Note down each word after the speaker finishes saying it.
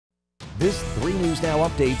This 3 News Now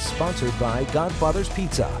update sponsored by Godfather's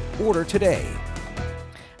Pizza. Order today.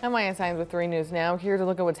 I'm Maya Signs with 3 News Now. Here to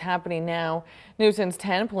look at what's happening now. New since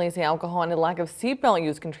 10, police say alcohol and a lack of seatbelt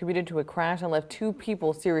use contributed to a crash and left 2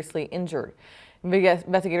 people seriously injured.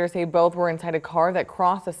 Investigators say both were inside a car that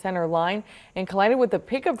crossed the center line and collided with a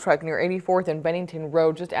pickup truck near 84th and Bennington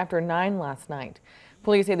Road just after 9 last night.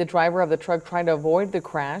 Police say the driver of the truck tried to avoid the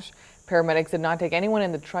crash. Paramedics did not take anyone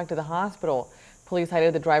in the truck to the hospital. Police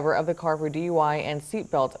cited the driver of the car for DUI and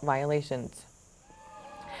seatbelt violations.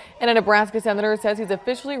 And a Nebraska senator says he's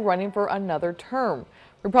officially running for another term.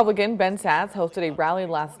 Republican Ben Sasse hosted a rally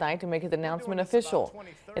last night to make his announcement official.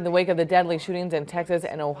 In the wake of the deadly shootings in Texas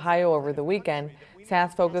and Ohio over the weekend,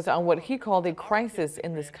 Sasse focused on what he called a crisis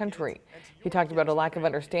in this country. He talked about a lack of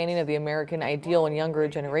understanding of the American ideal in younger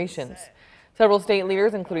generations. Several state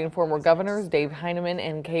leaders, including former governors Dave Heineman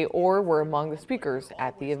and Kay Orr, were among the speakers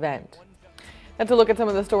at the event. That's a look at some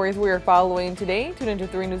of the stories we are following today. Tune into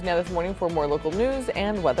 3 News Now this morning for more local news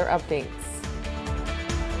and weather updates.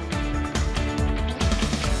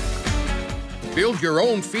 Build your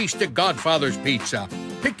own feast at Godfather's Pizza.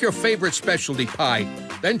 Pick your favorite specialty pie,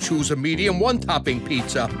 then choose a medium 1-topping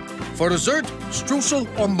pizza. For dessert, streusel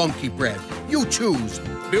or monkey bread. You choose.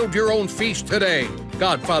 Build your own feast today.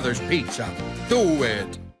 Godfather's Pizza. Do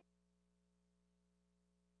it.